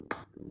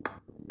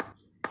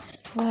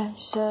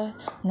Pressure,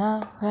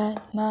 now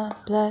red, my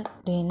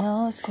bloody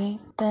nose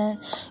creeping.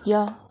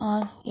 You're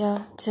on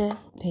your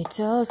tippy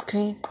toes,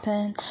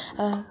 creeping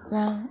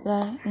around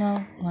like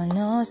no one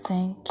knows.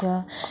 Think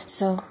you're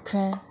so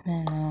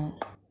criminal.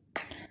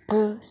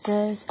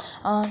 Bruises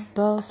on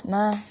both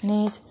my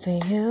knees for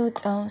you.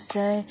 Don't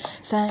say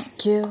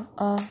thank you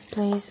or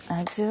please.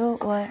 I do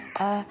what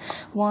I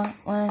want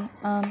when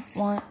I'm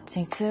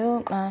wanting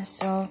to. My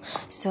soul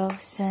so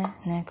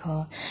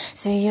cynical.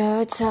 Say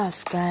you're a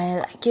tough guy,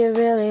 like you're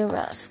really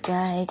rough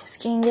guy.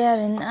 Just can't get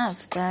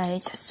enough guy,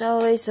 just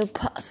always so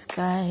puff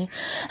guy.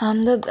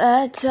 I'm the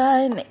bad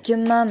type, make your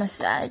mama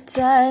sad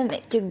type,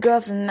 make your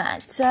girlfriend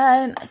mad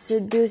type. I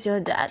seduce your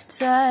dad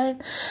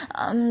type.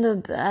 I'm the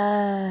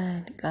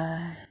bad guy.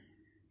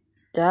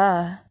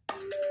 Duh.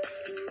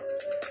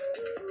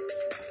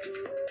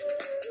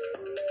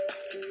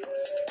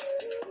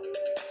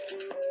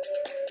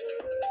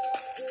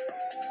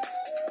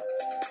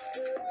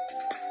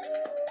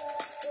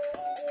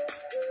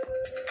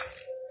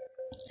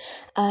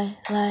 I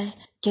like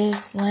it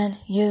when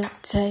you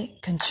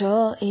take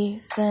control,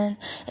 even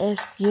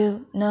if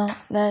you know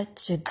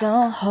that you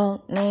don't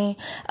hold me.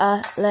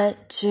 I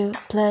let you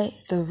play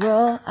the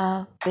role,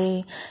 I'll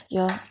be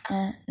your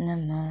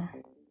animal.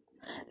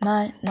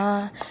 My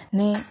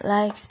mommy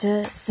likes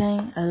to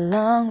sing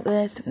along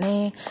with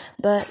me,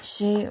 but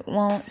she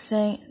won't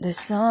sing the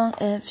song.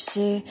 If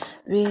she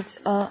reads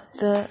all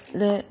the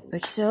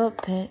lyrics, she'll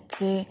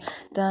pity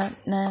the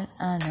men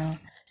I know.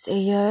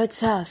 See, you're a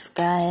tough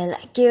guy,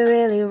 like you're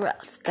really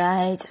rough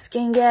guy. Just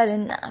can't get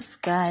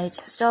enough guy,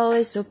 just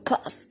always so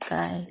puff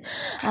guy.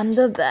 I'm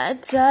the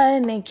bad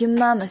type, make your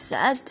mama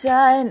sad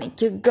type,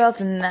 make your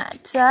girlfriend mad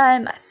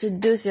type. I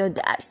seduce your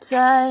dad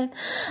type.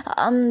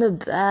 I'm the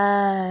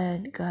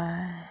bad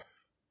guy.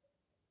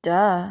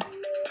 Duh.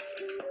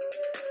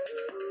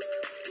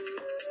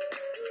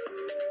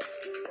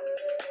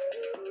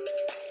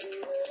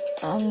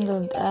 I'm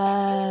the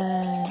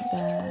bad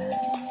guy.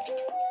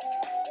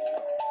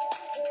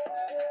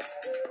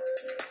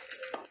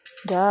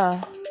 Duh.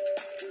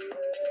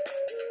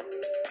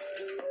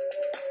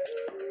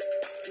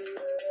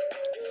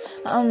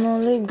 I'm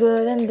only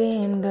good at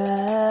being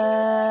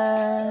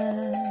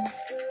bad.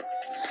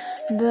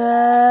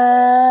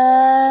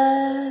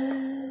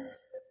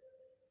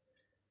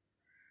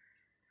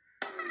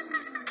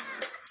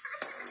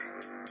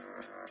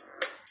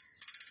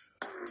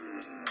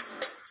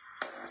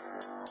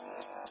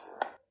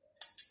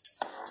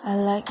 I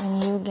like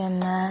when you get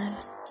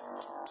mad.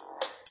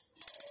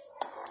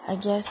 I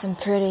guess I'm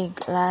pretty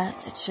glad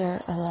that you're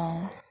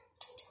alone.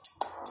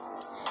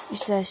 You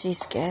said she's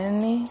scared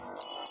of me?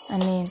 I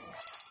mean,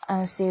 I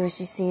don't see what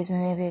she sees, but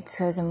maybe it's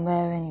 'cause I'm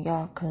wearing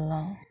your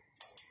cologne.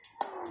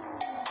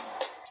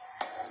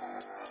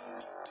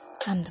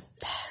 I'm the